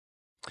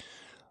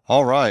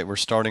All right, we're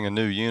starting a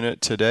new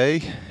unit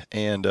today,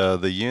 and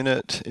the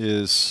unit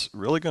is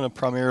really going to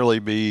primarily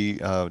be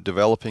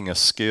developing a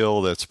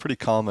skill that's pretty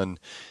common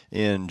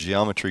in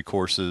geometry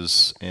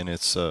courses, and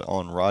it's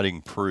on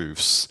writing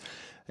proofs.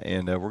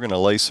 And we're going to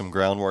lay some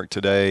groundwork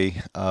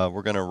today.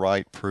 We're going to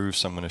write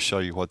proofs. I'm going to show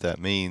you what that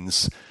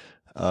means.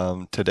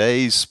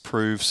 Today's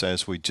proofs,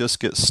 as we just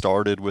get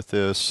started with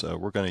this,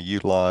 we're going to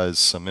utilize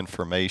some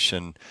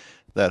information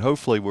that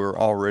hopefully we're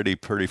already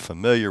pretty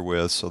familiar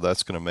with, so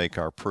that's going to make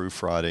our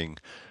proof writing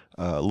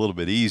a little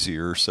bit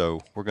easier.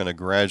 So we're going to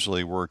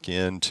gradually work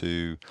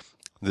into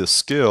this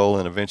skill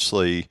and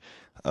eventually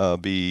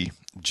be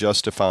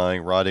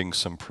justifying writing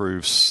some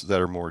proofs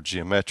that are more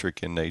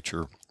geometric in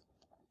nature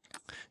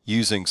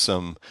using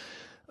some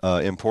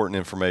important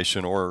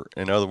information, or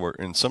in other words,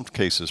 in some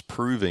cases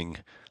proving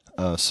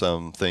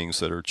some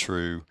things that are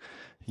true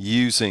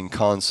using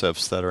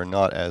concepts that are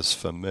not as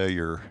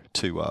familiar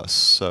to us.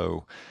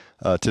 So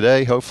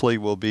today hopefully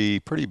will be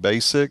pretty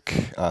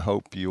basic. I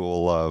hope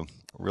you'll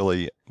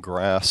really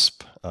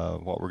grasp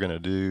what we're going to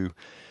do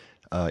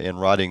in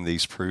writing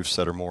these proofs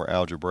that are more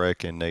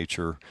algebraic in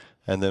nature,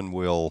 and then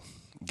we'll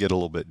get a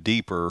little bit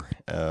deeper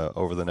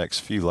over the next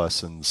few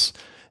lessons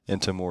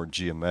into more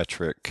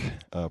geometric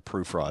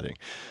proof writing.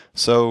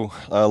 So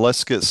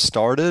let's get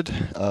started.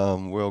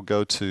 We'll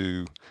go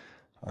to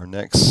our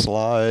next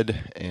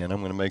slide, and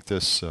I'm going to make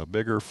this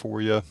bigger for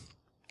you.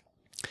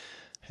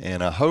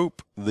 And I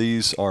hope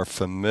these are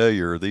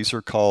familiar. These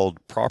are called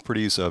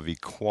properties of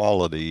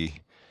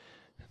equality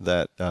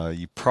that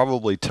you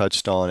probably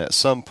touched on at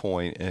some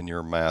point in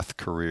your math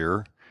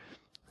career,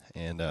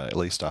 and at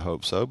least I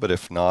hope so. But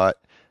if not,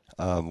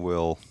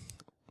 we'll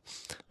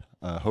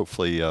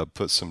hopefully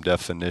put some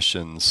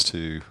definitions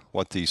to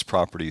what these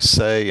properties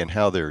say and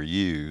how they're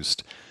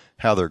used,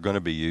 how they're going to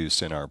be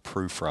used in our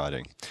proof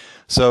writing.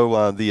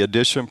 So the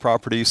addition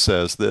property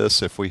says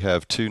this: if we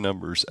have two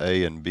numbers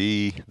a and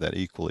b that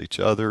equal each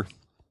other,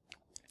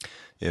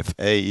 if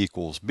a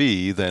equals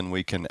b, then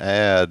we can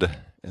add,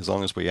 as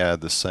long as we add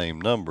the same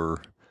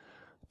number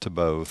to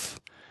both,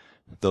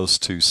 those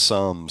two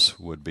sums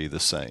would be the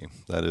same.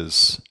 That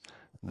is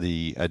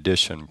the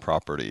addition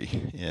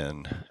property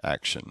in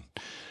action.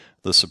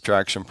 The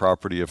subtraction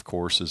property, of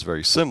course, is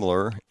very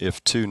similar.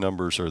 If two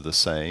numbers are the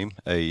same,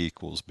 a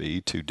equals b,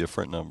 two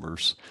different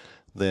numbers,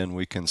 then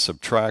we can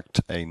subtract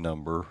a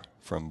number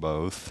from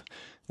both.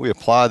 We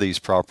apply these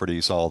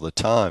properties all the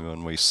time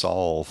when we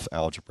solve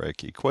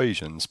algebraic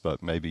equations,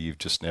 but maybe you've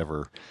just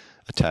never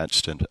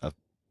attached a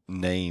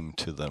name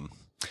to them.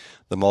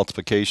 The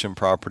multiplication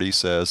property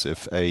says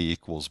if a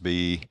equals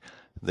b,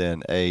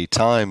 then a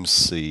times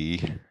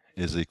c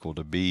is equal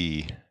to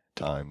b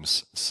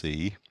times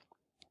c.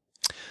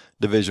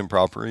 Division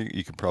property,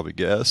 you can probably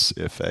guess,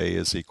 if a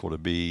is equal to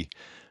b,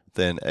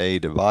 then a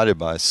divided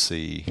by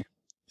c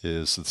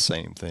is the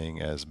same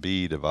thing as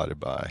b divided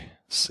by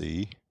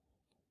c.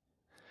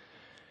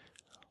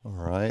 All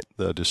right,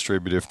 the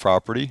distributive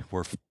property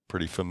we're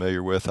pretty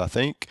familiar with, I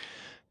think.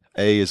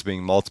 A is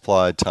being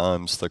multiplied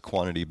times the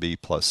quantity b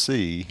plus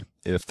c.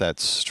 If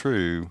that's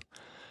true,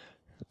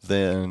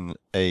 then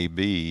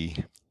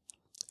AB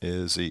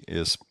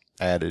is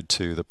added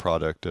to the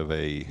product of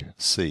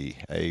AC.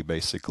 A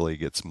basically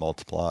gets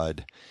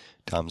multiplied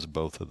times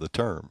both of the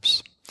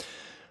terms.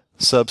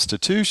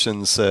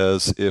 Substitution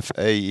says if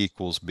A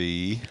equals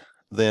B,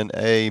 then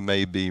A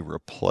may be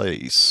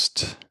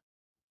replaced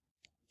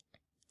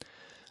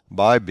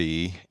by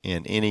B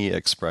in any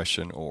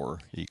expression or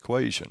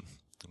equation.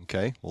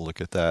 Okay, we'll look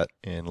at that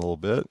in a little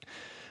bit.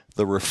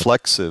 The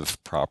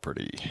reflexive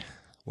property.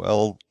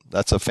 Well,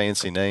 that's a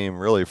fancy name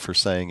really for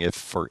saying if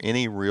for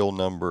any real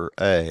number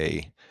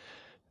A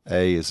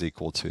is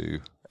equal to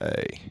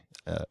A.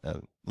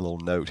 A little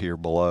note here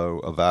below,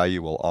 a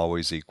value will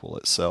always equal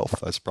itself.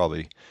 That's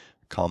probably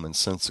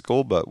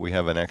commonsensical, but we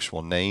have an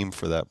actual name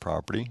for that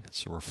property.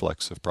 It's a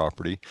reflexive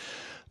property.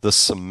 The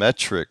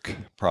symmetric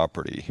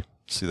property,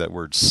 see that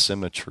word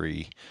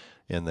symmetry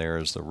in there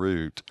as the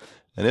root,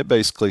 and it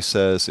basically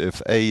says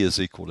if A is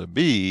equal to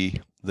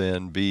B,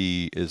 then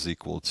B is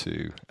equal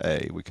to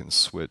A. We can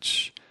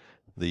switch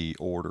the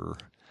order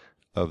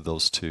of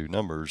those two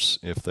numbers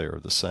if they are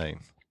the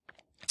same.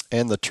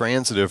 And the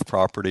transitive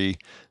property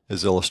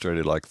is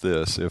illustrated like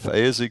this. If A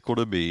is equal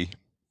to B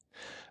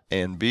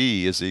and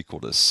B is equal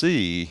to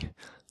C,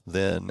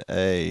 then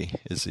A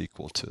is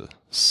equal to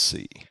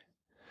C.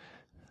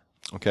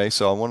 Okay,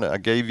 so I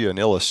gave you an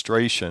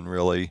illustration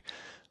really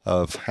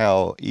of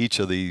how each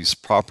of these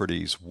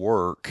properties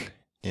work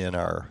in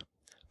our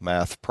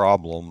math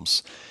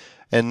problems.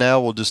 And now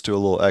we'll just do a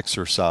little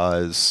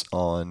exercise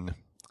on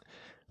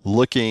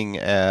looking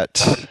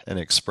at an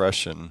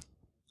expression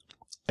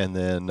and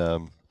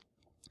then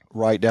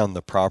write down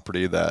the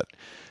property that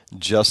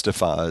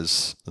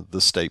justifies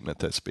the statement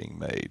that's being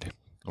made.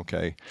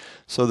 Okay,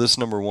 so this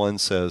number 1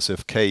 says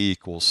if k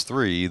equals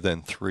 3,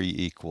 then 3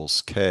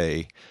 equals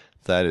k.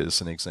 That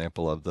is an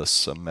example of the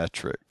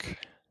symmetric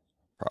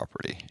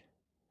property.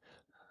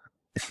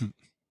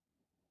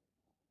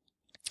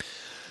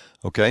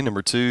 Okay,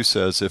 number 2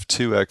 says if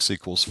 2x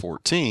equals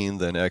 14,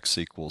 then x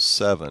equals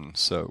 7.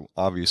 So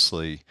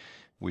obviously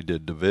we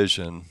did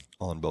division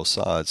on both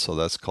sides, so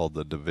that's called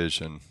the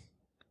division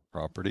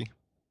property.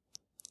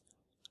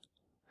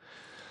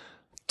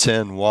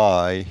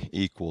 10y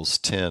equals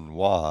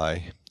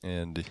 10y,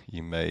 and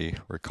you may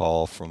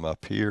recall from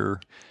up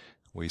here,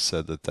 we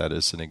said that that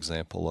is an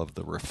example of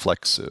the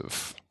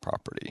reflexive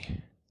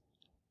property.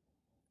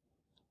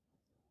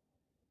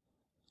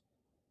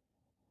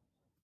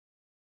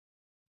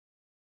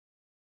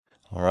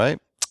 All right,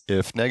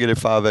 if negative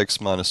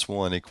 5x minus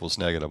 1 equals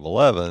negative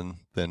 11,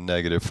 then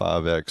negative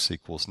 5x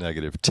equals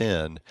negative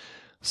 10.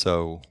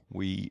 So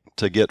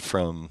to get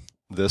from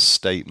this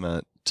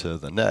statement to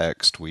the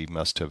next, we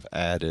must have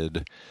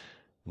added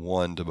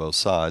 1 to both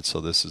sides. So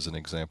this is an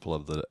example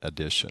of the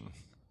addition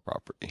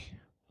property.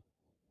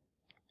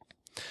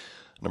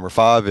 Number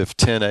 5, if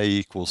 10a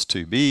equals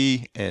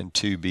 2b and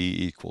 2b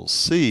equals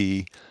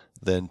c,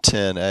 then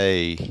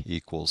 10a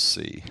equals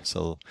c.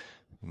 So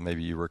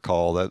maybe you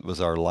recall that was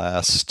our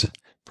last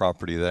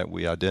property that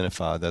we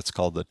identified. That's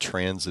called the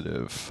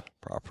transitive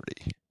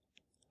property.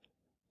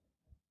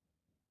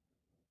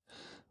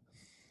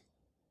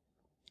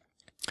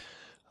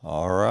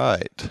 All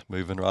right,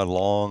 moving right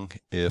along.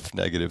 If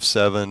negative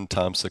 7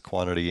 times the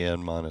quantity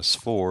n minus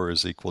 4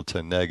 is equal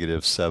to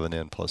negative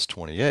 7n plus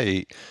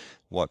 28,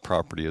 what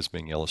property is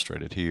being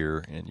illustrated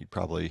here? And you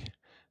probably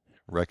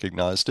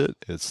recognized it.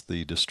 It's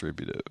the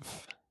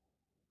distributive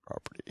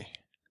property.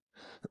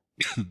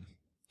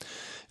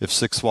 If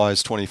 6y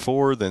is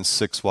 24, then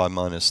 6y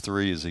minus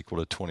 3 is equal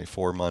to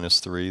 24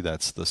 minus 3.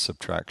 That's the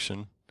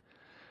subtraction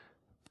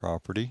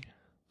property.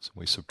 So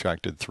we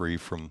subtracted 3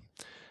 from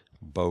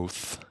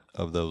both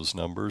of those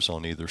numbers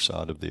on either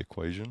side of the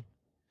equation.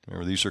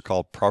 Remember, these are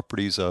called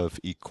properties of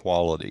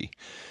equality.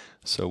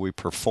 So we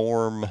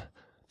perform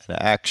an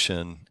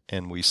action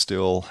and we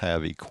still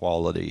have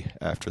equality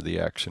after the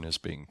action is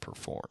being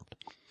performed.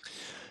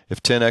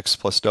 If 10x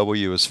plus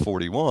w is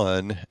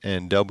 41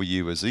 and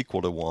w is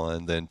equal to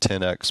 1, then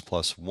 10x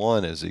plus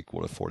 1 is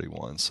equal to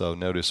 41. So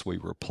notice we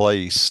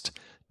replaced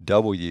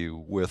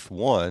w with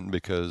 1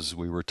 because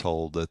we were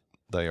told that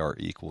they are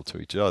equal to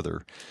each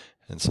other.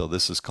 And so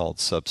this is called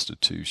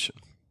substitution.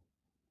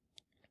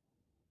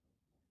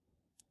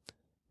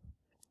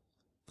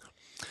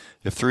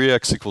 If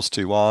 3x equals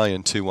 2y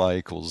and 2y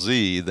equals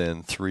z,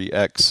 then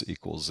 3x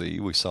equals z.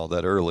 We saw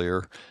that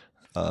earlier.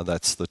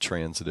 That's the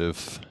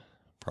transitive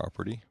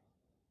property.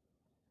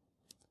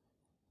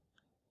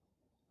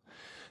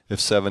 If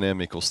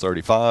 7m equals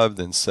 35,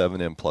 then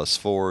 7m plus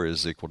 4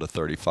 is equal to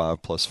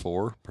 35 plus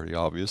 4. Pretty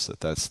obvious that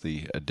that's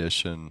the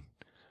addition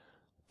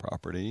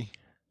property.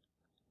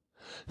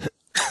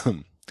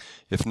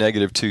 If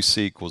negative 2c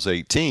equals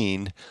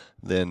 18,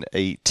 then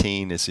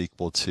 18 is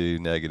equal to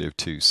negative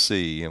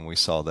 2c, and we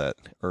saw that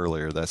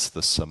earlier. That's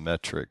the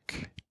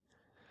symmetric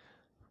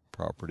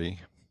property.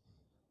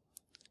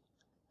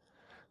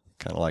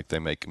 Kind of like they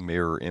make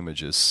mirror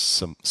images,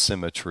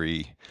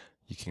 symmetry.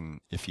 You can,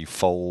 if you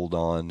fold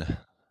on,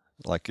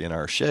 like in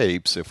our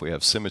shapes, if we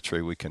have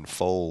symmetry, we can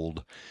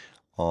fold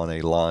on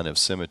a line of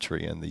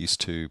symmetry, and these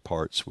two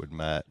parts would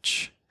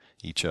match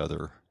each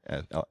other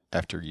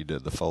after you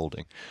did the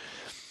folding.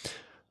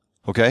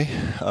 Okay,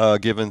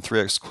 given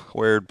 3x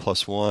squared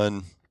plus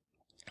 1,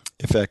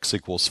 if x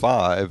equals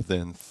 5,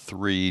 then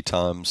 3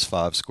 times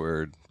 5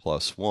 squared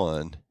plus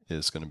 1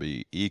 is going to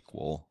be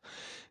equal.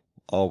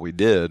 All we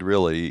did,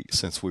 really,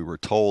 since we were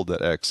told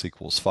that x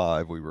equals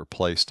 5, we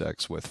replaced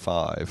x with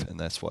 5, and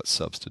that's what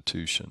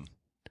substitution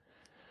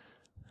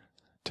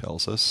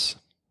tells us.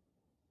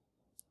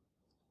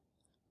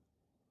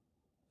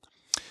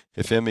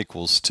 If m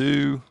equals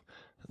 2,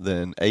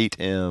 then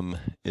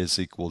 8m is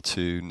equal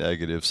to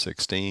negative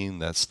 16.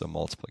 That's the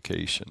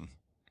multiplication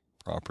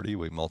property.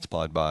 We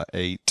multiplied by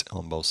 8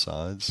 on both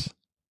sides.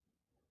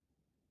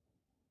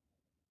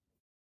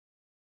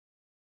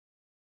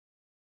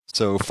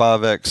 So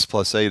 5x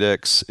plus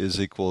 8x is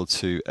equal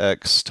to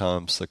x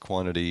times the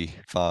quantity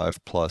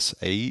 5 plus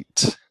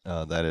 8.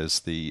 That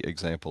is the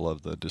example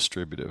of the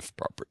distributive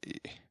property.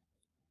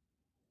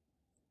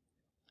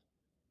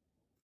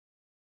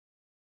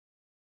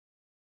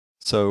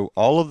 So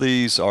all of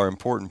these are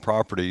important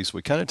properties.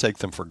 We kind of take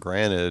them for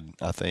granted,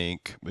 I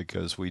think,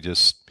 because we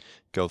just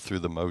go through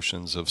the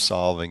motions of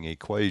solving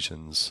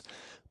equations.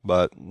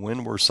 But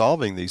when we're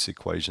solving these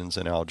equations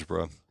in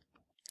algebra,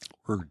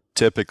 we're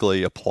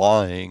typically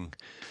applying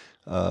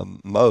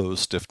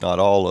most, if not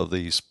all, of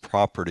these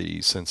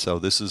properties. And so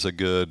this is a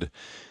good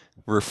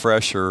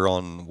refresher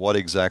on what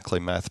exactly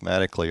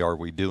mathematically are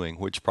we doing,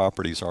 which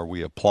properties are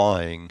we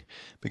applying,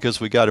 because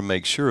we got to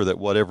make sure that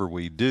whatever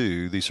we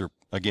do, these are,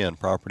 again,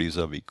 properties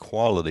of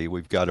equality.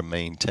 We've got to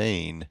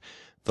maintain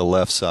the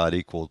left side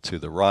equal to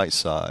the right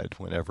side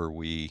whenever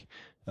we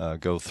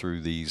go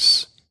through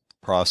these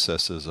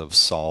processes of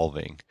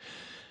solving.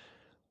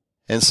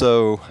 And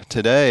so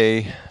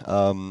today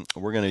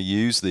we're going to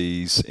use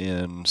these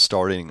in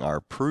starting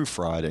our proof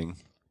writing.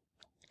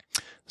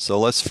 So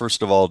let's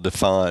first of all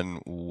define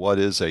what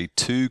is a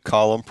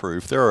two-column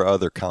proof. There are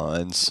other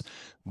kinds,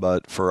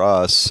 But for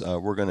us,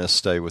 we're going to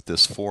stay with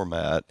this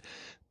format,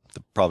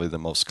 probably the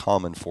most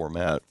common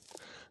format.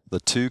 The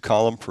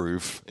two-column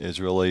proof is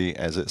really,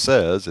 as it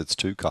says, it's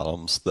two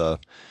columns. The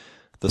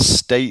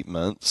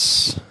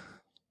statements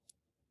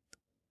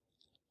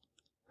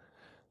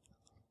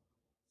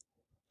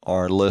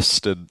are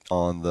listed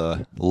on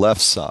the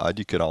left side.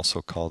 You could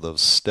also call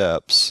those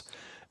steps.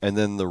 And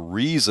then the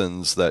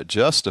reasons that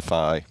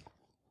justify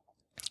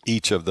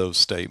each of those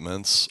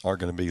statements are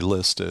going to be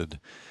listed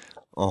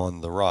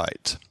on the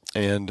right.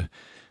 And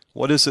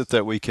what is it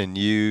that we can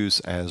use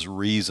as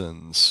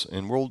reasons?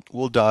 And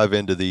we'll dive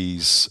into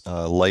these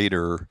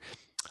later.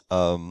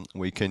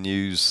 We can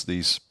use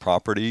these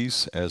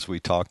properties as we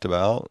talked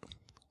about,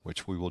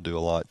 which we will do a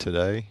lot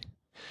today.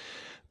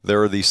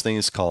 There are these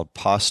things called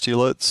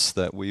postulates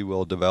that we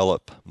will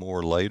develop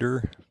more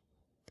later.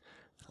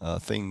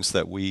 Things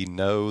that we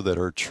know that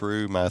are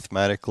true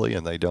mathematically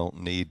and they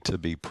don't need to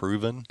be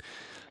proven.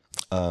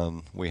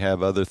 We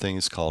have other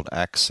things called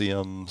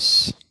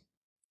axioms,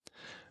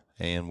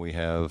 and we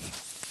have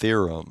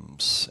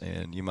theorems.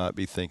 And you might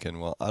be thinking,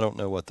 well, I don't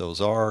know what those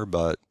are,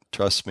 but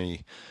trust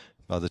me,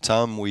 by the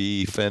time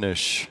we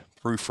finish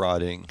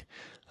proofwriting,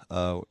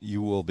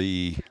 you will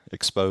be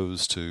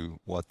exposed to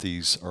what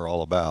these are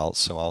all about.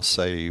 So I'll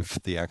save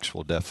the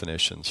actual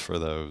definitions for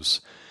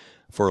those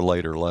for a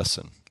later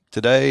lesson.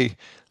 Today,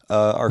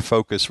 our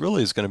focus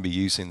really is going to be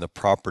using the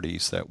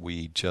properties that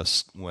we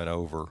just went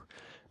over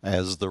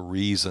as the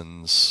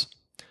reasons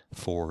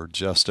for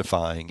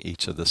justifying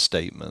each of the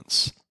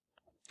statements.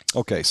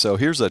 Okay, so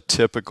here's a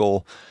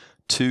typical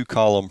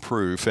two-column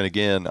proof, and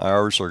again,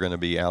 ours are going to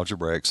be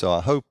algebraic, so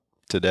I hope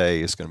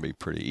today is going to be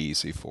pretty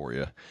easy for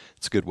you.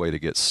 It's a good way to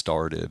get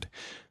started.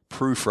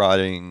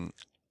 Proofwriting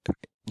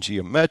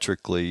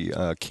geometrically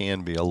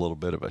can be a little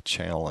bit of a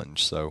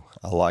challenge, so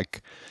I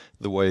like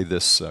the way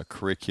this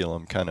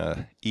curriculum kind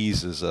of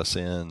eases us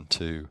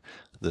into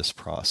this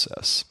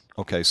process.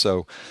 Okay,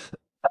 so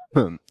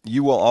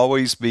you will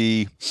always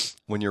be,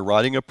 when you're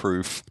writing a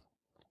proof,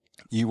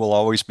 you will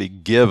always be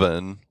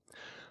given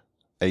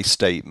a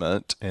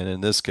statement, and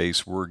in this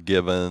case we're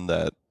given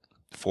that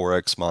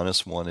 4x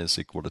minus 1 is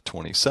equal to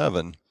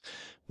 27.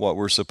 What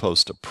we're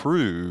supposed to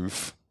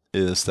prove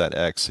is that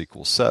x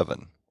equals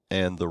 7,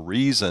 and the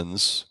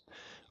reasons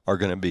are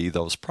going to be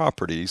those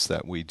properties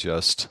that we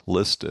just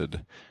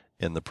listed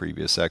in the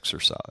previous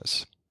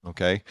exercise.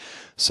 Okay,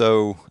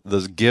 so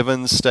the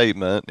given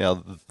statement,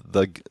 now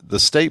the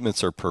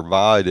statements are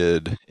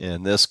provided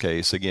in this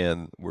case.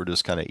 Again, we're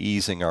just kind of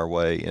easing our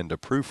way into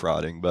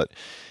proofwriting, but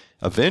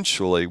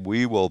eventually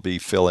we will be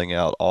filling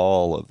out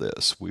all of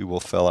this. We will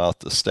fill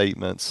out the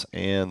statements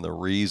and the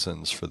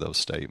reasons for those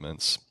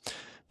statements.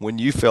 When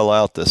you fill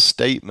out the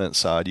statement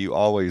side, you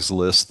always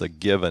list the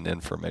given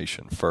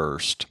information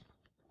first,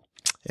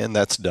 and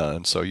that's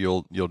done. So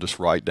you'll just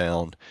write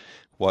down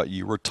what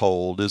you were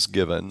told is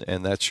given,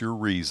 and that's your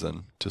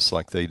reason, just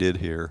like they did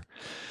here.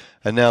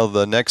 And now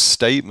the next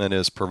statement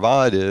is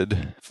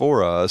provided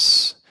for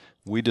us.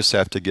 We just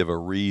have to give a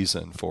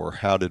reason for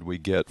how did we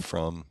get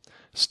from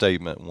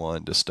statement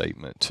 1 to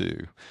statement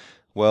 2.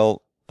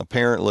 Well,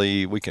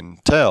 apparently we can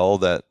tell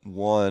that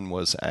 1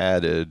 was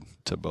added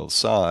to both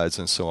sides,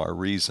 and so our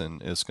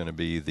reason is going to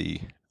be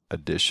the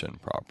addition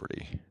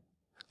property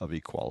of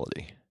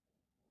equality.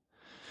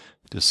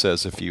 Just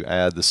says if you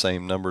add the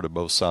same number to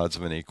both sides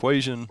of an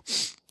equation,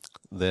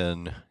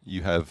 then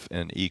you have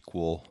an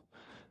equal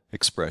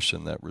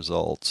expression that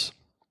results.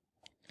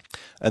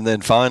 And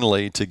then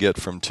finally, to get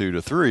from 2 to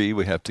 3,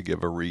 we have to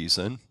give a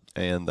reason,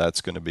 and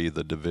that's going to be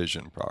the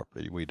division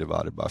property. We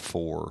divided by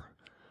 4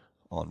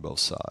 on both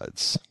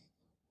sides.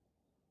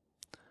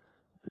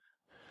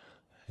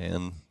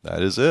 And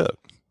that is it.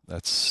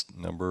 That's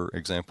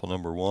example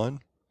number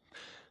 1.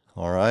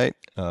 All right,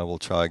 we'll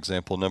try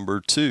example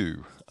number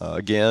 2.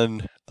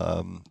 Again,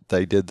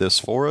 they did this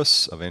for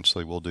us.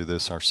 Eventually we'll do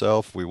this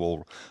ourselves. We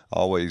will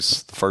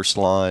always, the first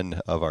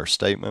line of our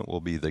statement will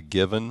be the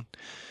given,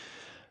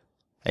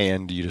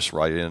 and you just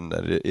write in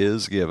that it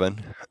is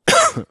given.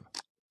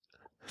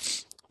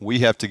 We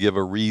have to give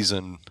a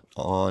reason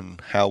on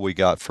how we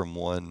got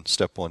from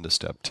step 1 to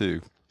step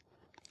 2.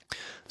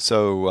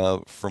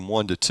 So from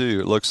 1 to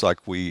 2, it looks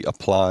like we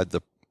applied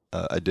the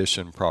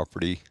addition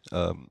property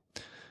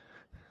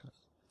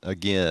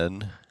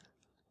again.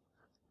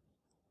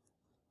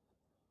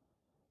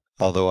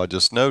 Although I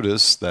just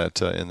noticed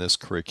that in this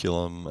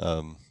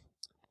curriculum,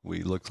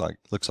 looks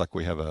like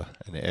we have an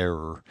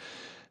error.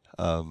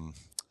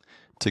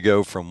 To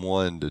go from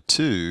 1 to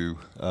 2,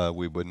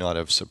 we would not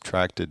have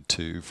subtracted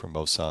 2 from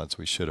both sides.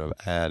 We should have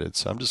added.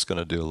 So I'm just going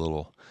to do a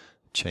little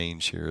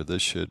change here.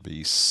 This should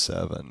be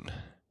 7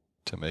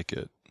 to make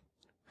it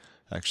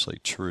actually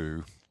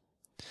true.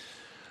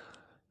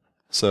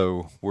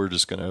 So we're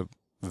just going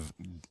to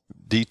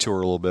detour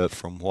a little bit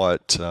from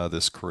what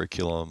this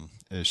curriculum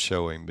is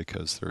showing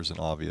because there's an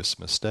obvious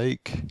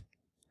mistake.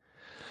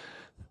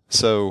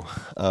 So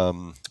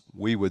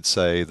we would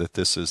say that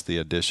this is the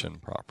addition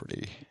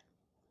property.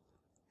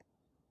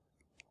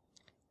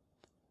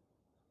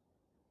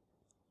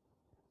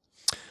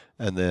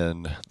 And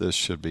then this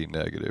should be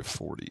negative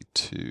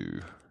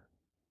 42.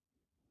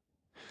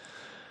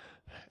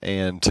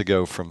 And to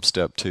go from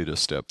step 2 to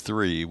step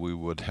 3, we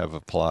would have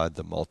applied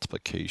the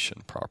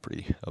multiplication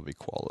property of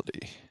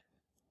equality.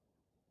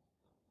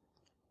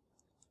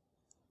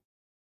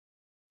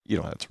 You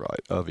don't have to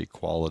write of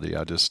equality.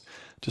 I just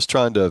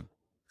trying to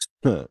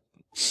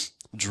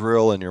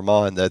drill in your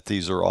mind that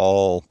these are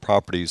all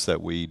properties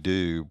that we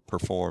do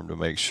perform to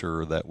make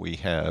sure that we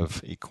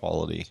have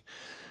equality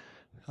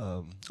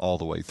all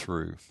the way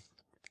through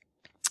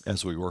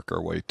as we work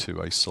our way to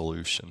a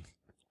solution.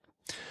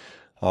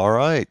 All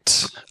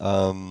right,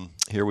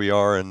 here we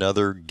are,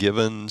 another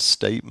given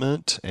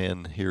statement,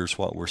 and here's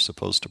what we're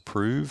supposed to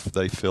prove.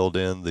 They filled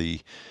in the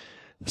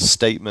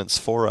statements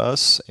for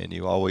us, and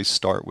you always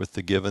start with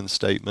the given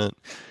statement.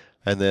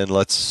 And then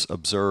let's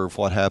observe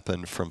what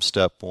happened from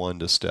step 1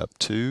 to step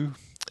 2.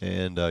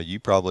 And you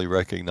probably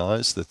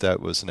recognize that that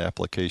was an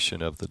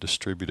application of the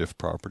distributive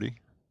property.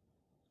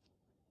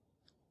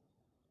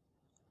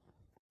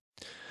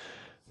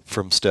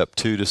 From step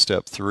 2 to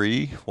step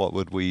 3, what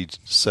would we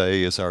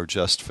say is our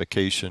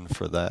justification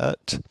for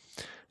that?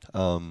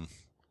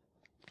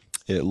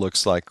 It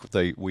looks like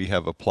they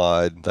have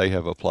applied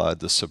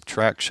the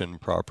subtraction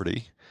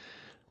property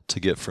to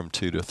get from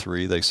 2 to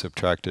 3. They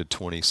subtracted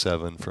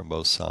 27 from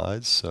both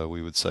sides, so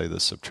we would say the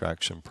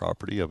subtraction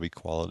property of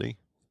equality.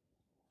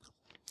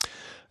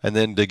 And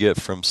then to get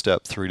from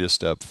step 3 to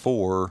step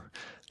 4,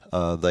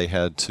 they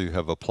had to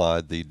have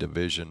applied the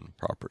division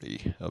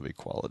property of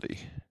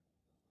equality.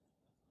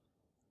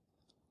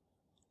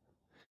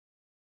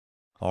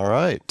 All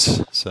right,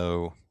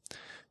 so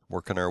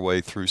working our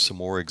way through some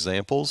more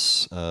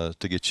examples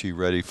to get you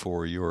ready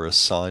for your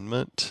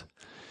assignment.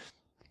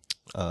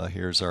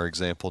 Here's our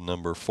example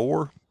number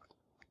 4.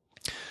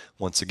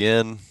 Once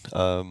again,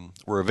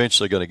 we're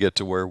eventually going to get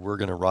to where we're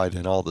going to write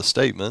in all the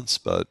statements,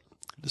 but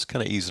just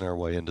kind of easing our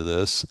way into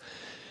this.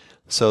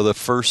 So the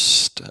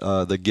first,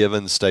 the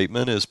given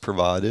statement is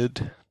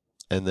provided,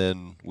 and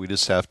then we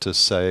just have to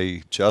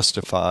say,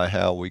 justify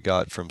how we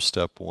got from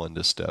step 1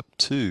 to step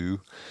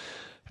 2.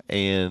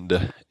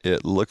 And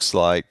it looks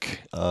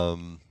like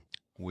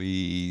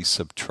we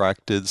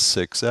subtracted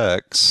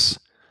 6x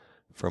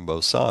from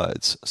both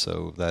sides.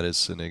 So that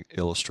is an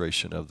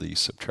illustration of the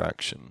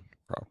subtraction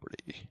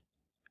property.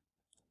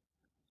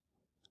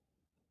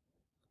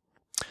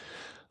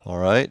 All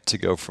right, to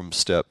go from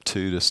step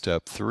 2 to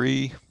step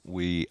 3,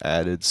 we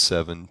added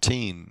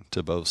 17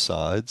 to both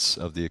sides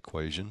of the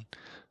equation.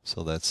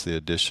 So that's the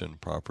addition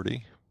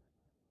property.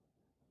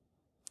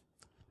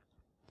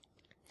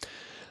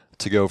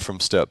 To go from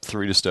step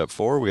 3 to step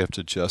 4, we have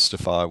to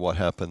justify what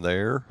happened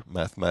there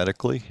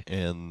mathematically,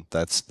 and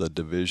that's the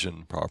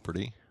division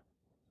property.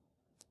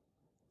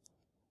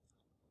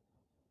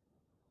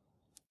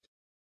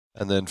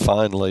 And then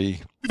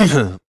finally,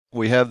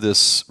 we have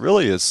this,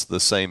 really it's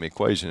the same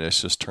equation,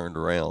 it's just turned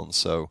around.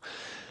 So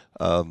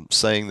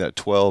saying that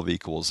 12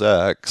 equals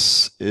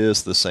x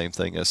is the same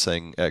thing as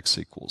saying x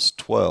equals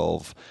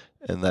 12,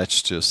 and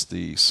that's just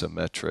the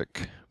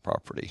symmetric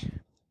property.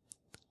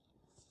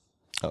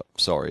 Oh,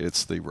 sorry,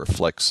 it's the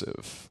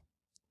reflexive.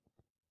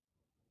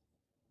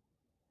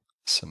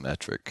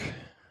 Symmetric.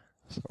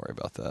 Sorry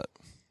about that.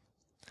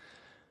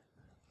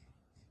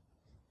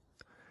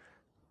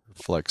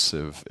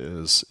 Reflexive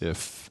is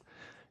if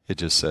it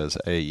just says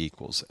a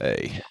equals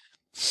a,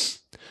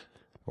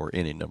 or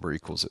any number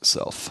equals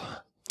itself.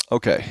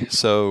 Okay,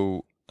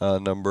 so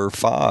number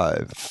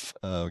 5,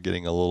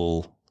 getting a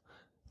little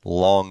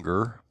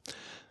longer.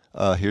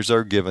 Here's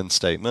our given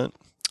statement,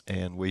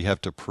 and we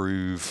have to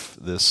prove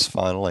this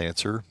final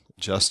answer,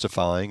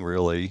 justifying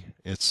really.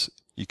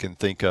 You can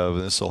think of,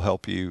 and this will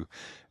help you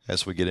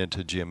as we get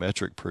into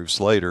geometric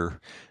proofs later,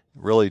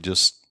 really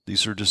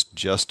these are just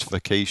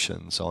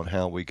justifications on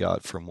how we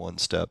got from one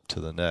step to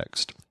the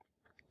next.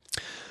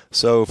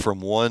 So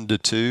from 1 to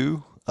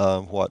 2,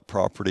 what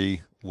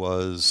property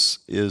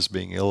is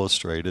being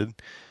illustrated,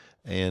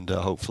 and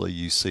hopefully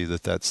you see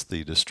that that's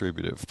the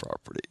distributive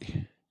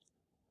property.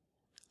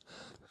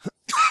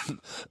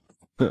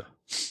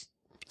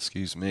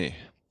 Excuse me.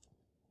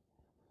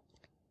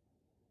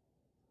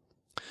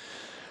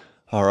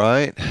 All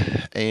right,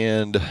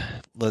 and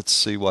let's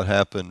see what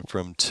happened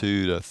from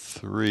 2 to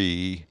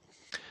 3.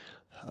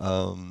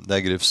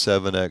 Negative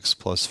 7x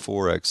plus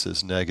 4x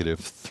is negative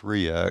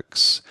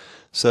 3x.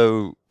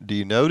 So do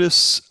you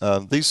notice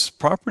these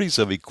properties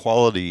of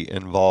equality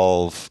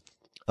involve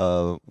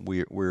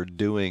we're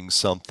doing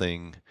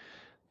something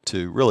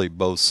to really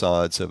both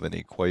sides of an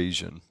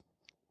equation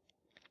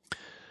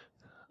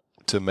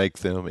to make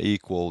them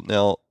equal.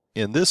 Now,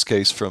 in this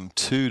case, from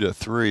 2 to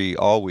 3,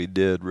 all we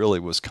did really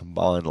was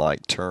combine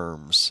like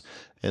terms.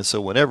 And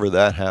so whenever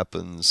that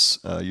happens,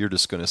 you're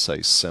just going to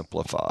say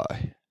simplify.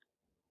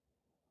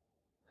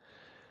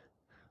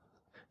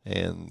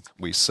 And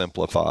we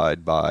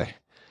simplified by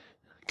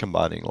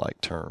combining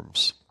like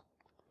terms.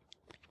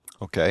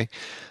 Okay,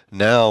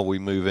 now we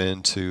move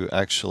into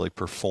actually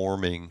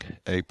performing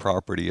a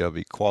property of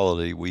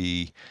equality.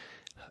 We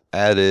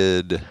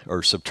added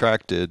or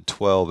subtracted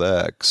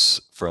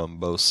 12x from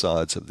both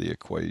sides of the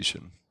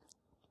equation.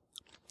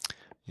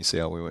 You see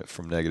how we went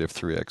from negative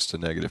 3x to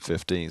negative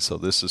 15. So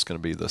this is going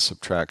to be the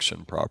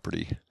subtraction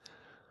property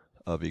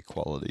of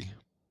equality.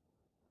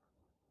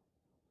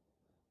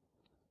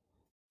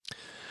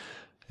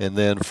 And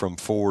then from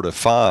 4 to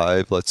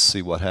 5, let's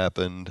see what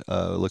happened.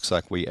 It looks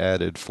like we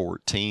added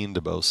 14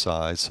 to both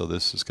sides, so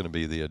this is going to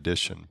be the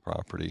addition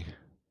property.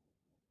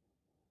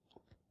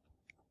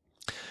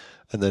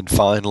 And then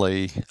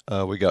finally,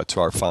 we got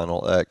to our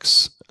final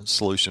x,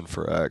 solution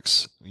for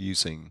x,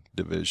 using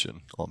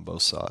division on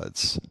both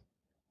sides.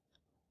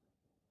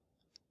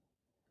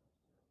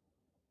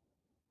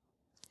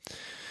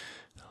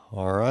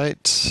 All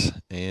right,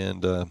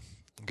 and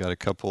got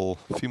a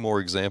few more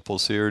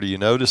examples here. Do you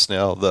notice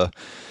now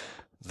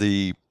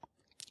the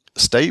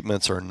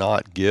statements are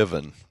not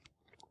given?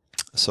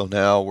 So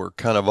now we're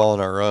kind of on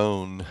our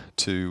own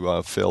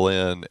to fill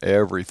in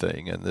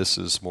everything, and this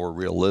is more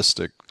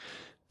realistic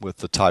with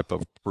the type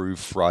of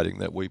proof writing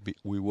that we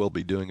will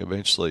be doing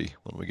eventually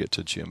when we get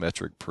to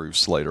geometric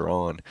proofs later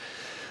on.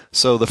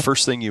 So the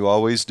first thing you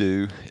always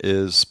do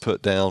is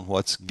put down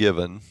what's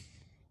given.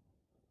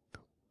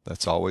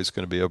 That's always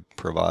going to be a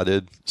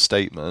provided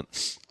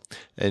statement.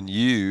 And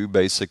you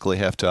basically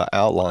have to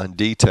outline,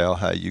 detail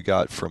how you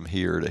got from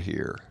here to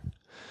here.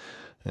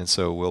 And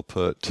so we'll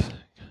put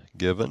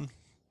given.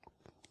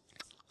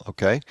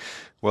 Okay,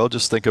 well,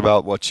 just think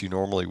about what you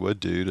normally would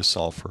do to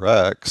solve for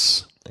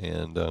x.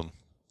 And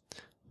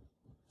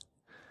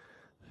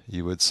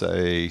you would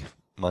say,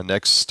 my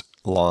next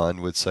line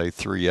would say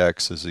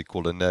 3x is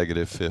equal to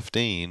negative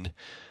 15.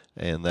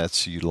 And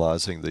that's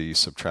utilizing the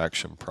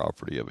subtraction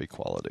property of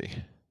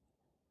equality.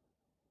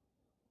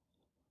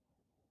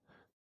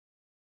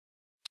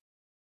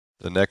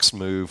 The next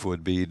move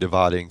would be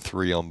dividing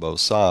 3 on both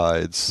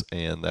sides,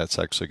 and that's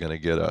actually going to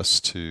get us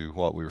to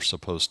what we were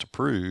supposed to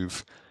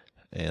prove,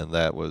 and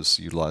that was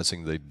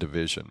utilizing the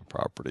division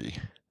property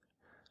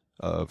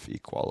of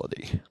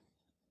equality.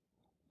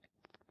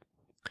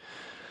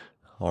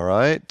 All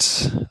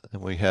right,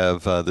 and we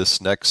have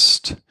this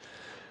next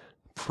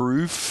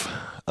proof.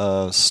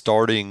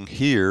 Starting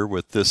here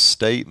with this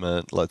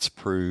statement, let's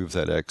prove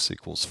that x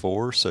equals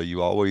 4. So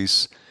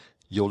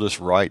you'll just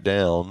write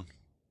down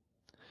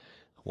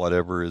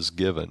whatever is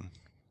given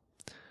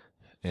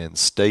and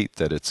state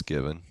that it's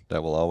given.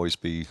 That will always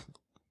be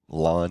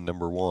line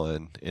number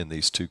 1 in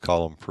these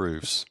 2-column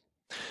proofs.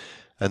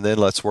 And then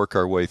let's work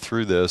our way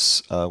through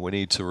this. We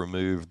need to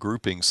remove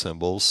grouping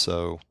symbols,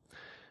 so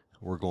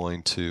we're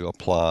going to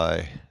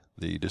apply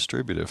the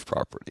distributive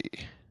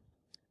property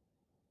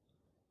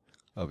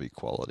of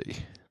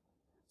equality.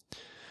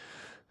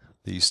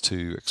 These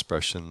two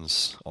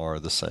expressions are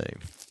the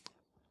same.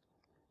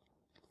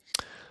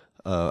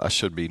 I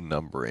should be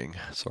numbering.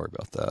 Sorry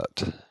about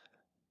that.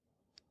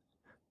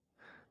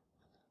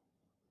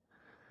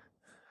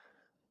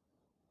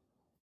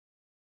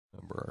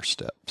 Number our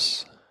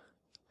steps.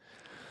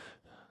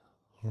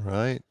 All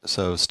right,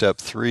 so step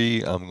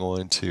 3, I'm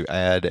going to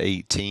add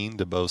 18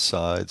 to both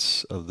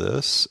sides of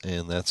this,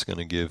 and that's going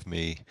to give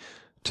me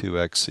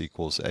 2x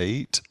equals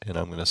 8, and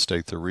I'm going to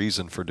state the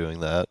reason for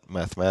doing that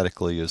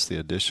mathematically is the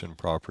addition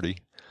property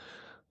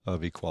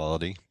of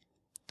equality.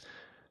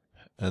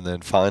 And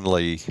then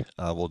finally,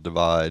 I will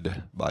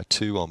divide by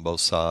 2 on both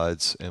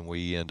sides, and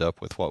we end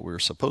up with what we were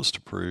supposed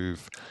to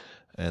prove,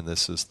 and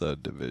this is the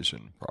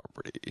division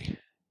property.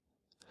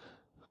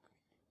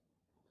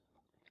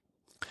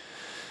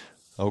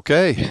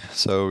 Okay,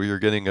 so you're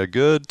getting a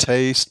good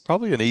taste,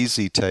 probably an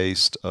easy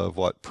taste of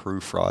what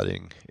proof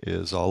writing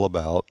is all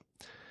about.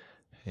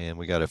 And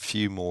we got a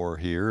few more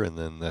here, and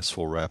then this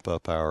will wrap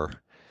up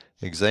our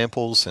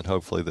examples, and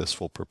hopefully this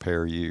will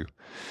prepare you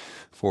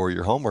for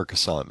your homework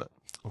assignment.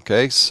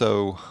 Okay,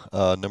 so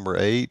number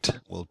 8,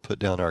 we'll put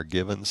down our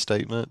given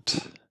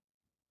statement.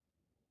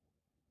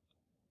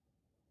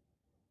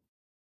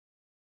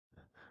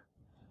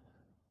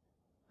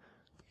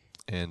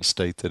 And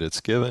state that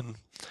it's given.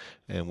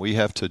 And we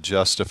have to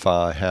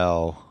justify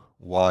how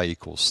y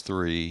equals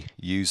 3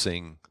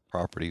 using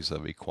properties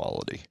of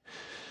equality.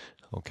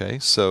 Okay,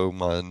 so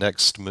my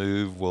next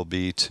move will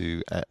be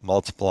to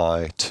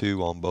multiply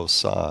 2 on both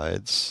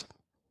sides.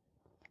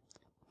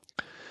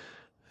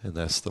 And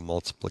that's the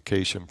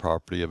multiplication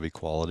property of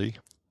equality.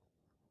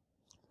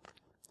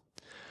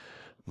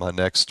 My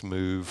next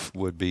move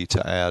would be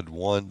to add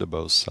 1 to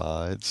both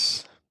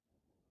sides.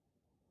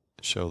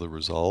 Show the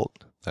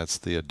result. That's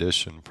the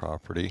addition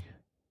property.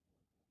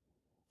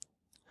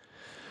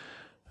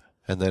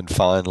 And then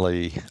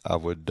finally, I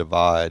would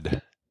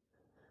divide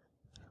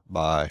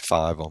by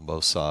 5 on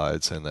both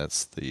sides, and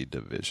that's the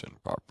division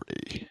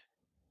property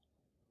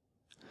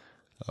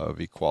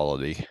of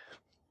equality.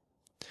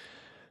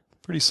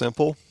 Pretty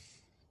simple.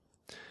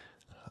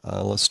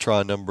 Let's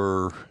try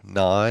number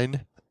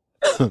 9.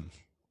 Looks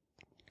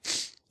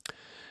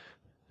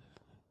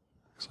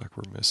like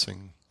we're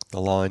missing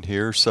the line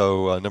here.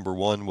 So number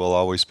 1 will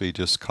always be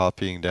just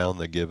copying down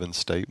the given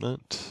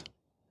statement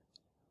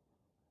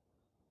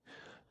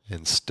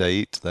and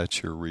state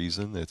that's your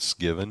reason, it's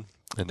given.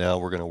 And now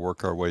we're going to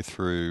work our way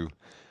through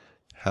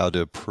how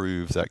to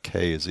prove that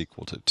k is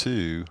equal to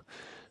 2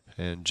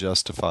 and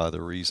justify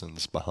the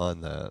reasons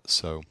behind that.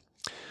 So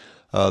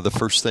the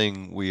first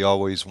thing we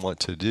always want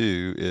to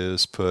do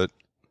is put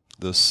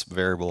this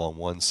variable on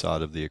one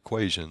side of the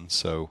equation.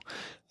 So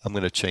I'm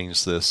going to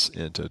change this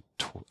into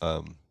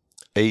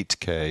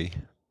 8k,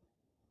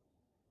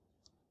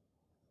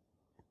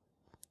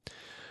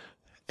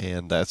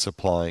 and that's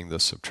applying the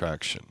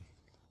subtraction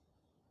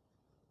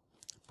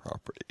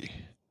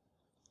property.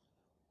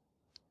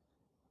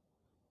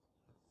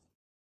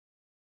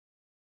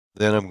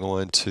 Then I'm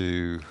going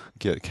to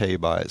get k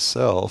by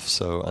itself,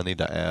 so I need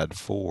to add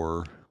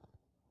 4,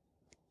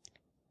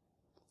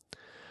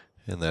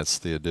 and that's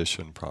the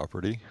addition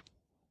property.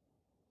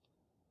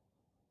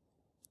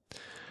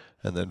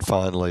 And then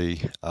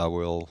finally, I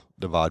will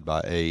divide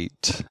by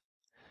 8,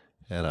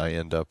 and I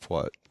end up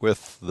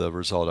with the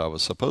result I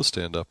was supposed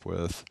to end up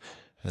with,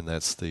 and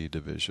that's the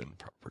division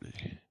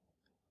property.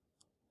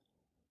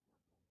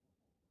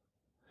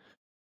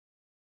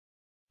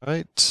 All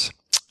right,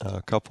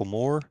 a couple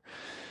more.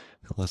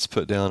 Let's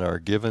put down our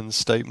given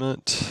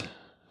statement.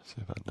 See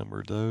if I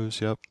numbered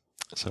those. Yep.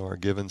 So our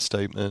given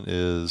statement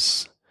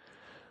is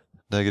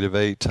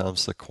 -8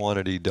 times the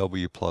quantity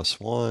w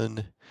plus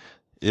 1.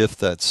 If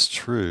that's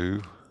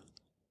true,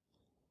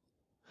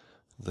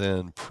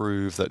 then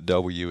prove that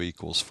w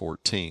equals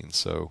 14.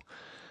 So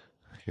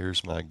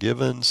here's my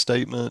given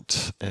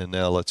statement, and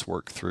now let's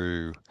work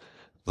through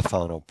the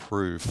final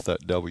proof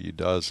that w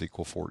does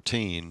equal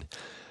 14,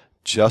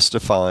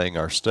 justifying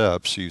our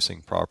steps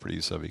using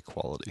properties of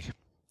equality.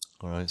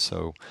 All right,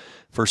 so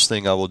first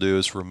thing I will do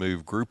is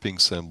remove grouping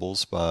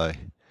symbols by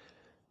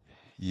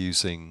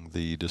using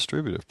the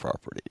distributive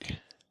property.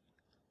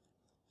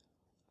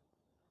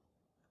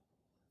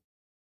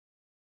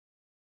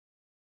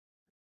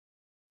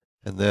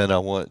 And then I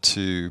want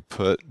to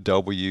put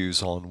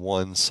w's on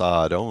one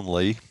side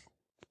only.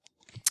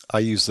 I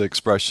use the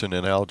expression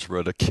in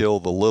algebra to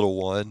kill the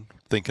little one.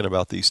 Thinking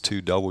about these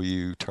two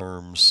w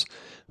terms,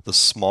 the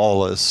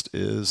smallest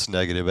is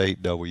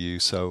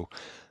 -8w, so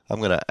I'm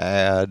going to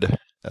add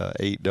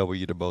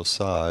 8w to both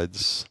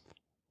sides.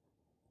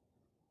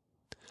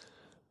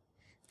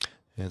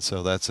 And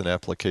so that's an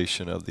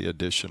application of the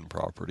addition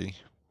property.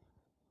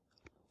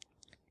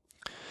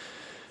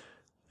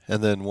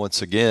 And then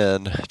once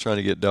again, trying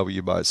to get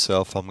w by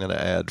itself, I'm going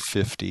to add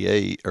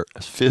 50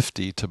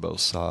 to both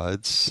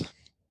sides.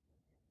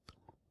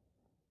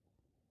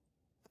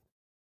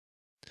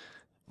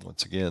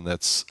 Once again,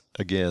 that's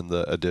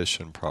the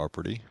addition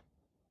property.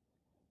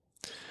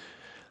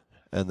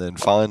 And then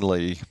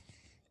finally,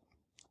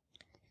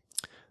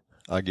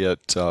 I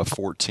get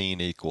 14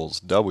 equals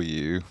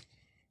w,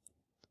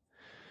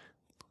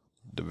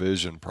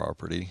 division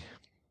property.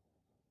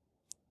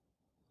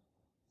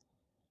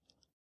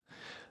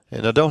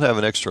 And I don't have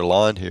an extra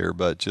line here,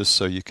 but just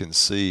so you can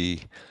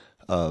see,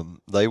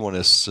 they want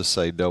us to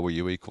say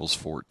w equals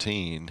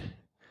 14.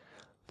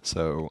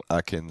 So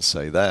I can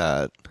say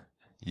that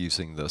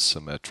using the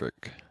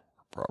symmetric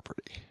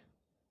property.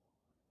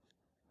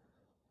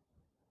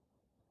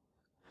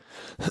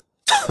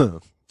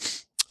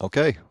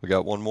 Okay, we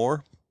got one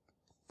more.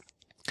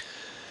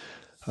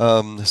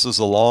 This is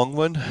a long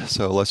one,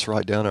 so let's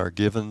write down our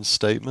given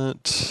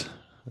statement.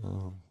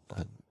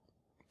 I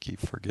keep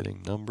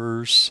forgetting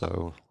numbers,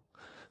 so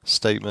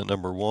statement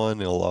number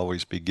 1, it'll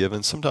always be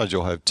given. Sometimes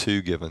you'll have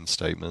 2 given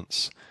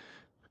statements,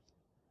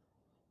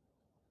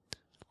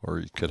 or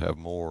you could have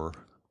more.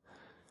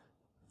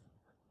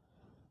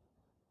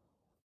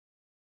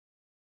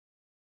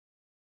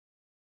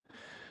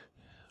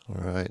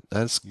 All right,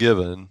 that's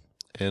given,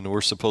 and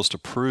we're supposed to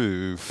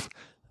prove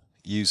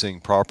using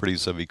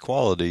properties of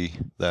equality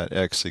that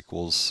x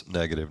equals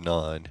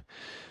 -9.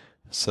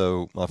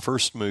 So my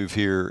first move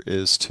here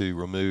is to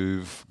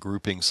remove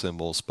grouping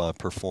symbols by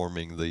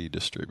performing the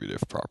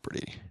distributive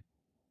property.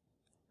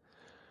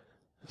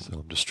 So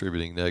I'm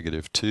distributing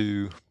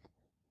 -2.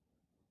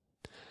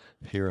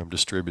 Here I'm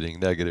distributing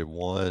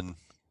 -1.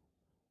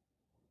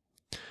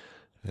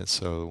 And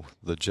so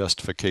the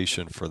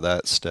justification for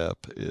that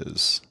step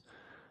is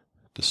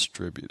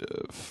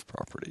distributive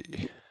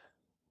property.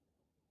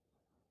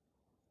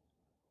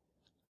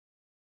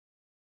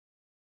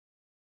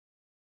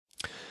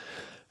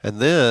 And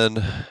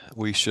then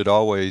we should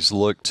always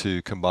look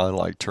to combine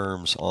like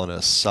terms on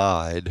a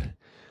side.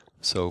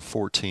 So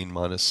 14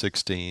 minus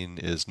 16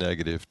 is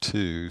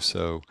 -2.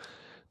 So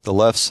the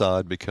left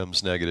side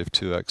becomes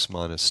 -2x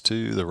minus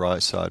 2. The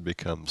right side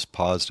becomes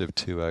positive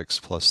 2x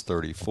plus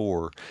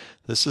 34.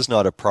 This is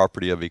not a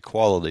property of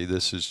equality.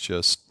 This is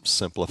just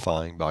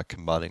simplifying by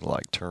combining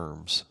like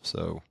terms.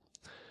 So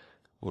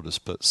we'll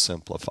just put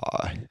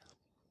simplify.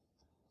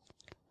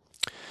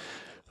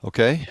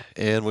 Okay,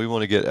 and we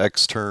want to get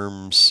x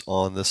terms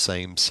on the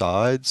same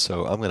side,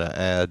 so I'm going to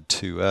add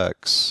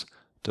 2x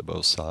to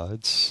both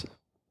sides.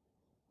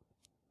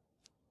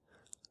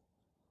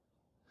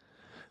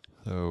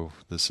 So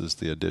this is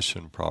the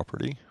addition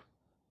property.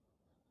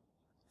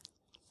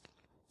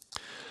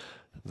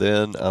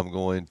 Then I'm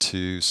going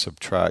to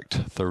subtract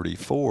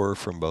 34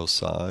 from both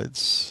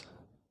sides.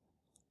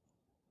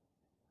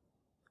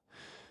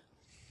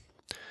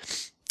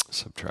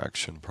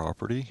 subtraction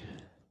property.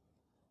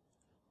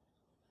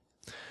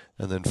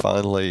 And then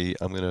finally,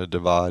 I'm going to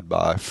divide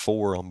by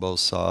 4 on both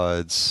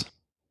sides.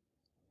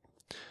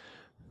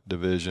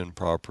 Division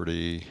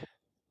property.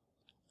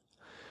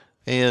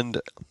 And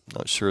I'm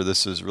not sure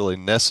this is really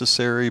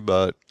necessary,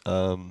 but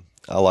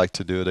I like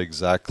to do it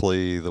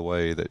exactly the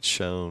way that's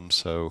shown.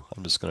 So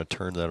I'm just going to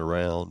turn that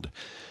around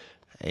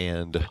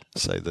and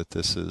say that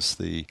this is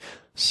the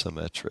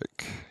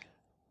symmetric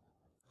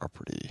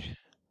property.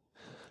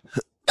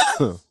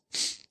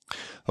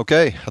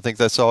 Okay, I think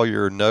that's all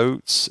your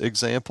notes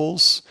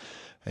examples.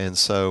 And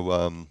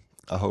so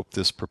I hope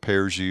this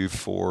prepares you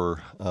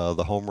for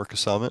the homework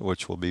assignment,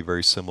 which will be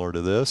very similar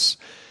to this.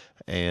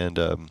 And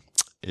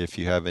if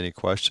you have any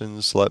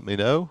questions, let me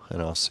know,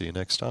 and I'll see you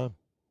next time.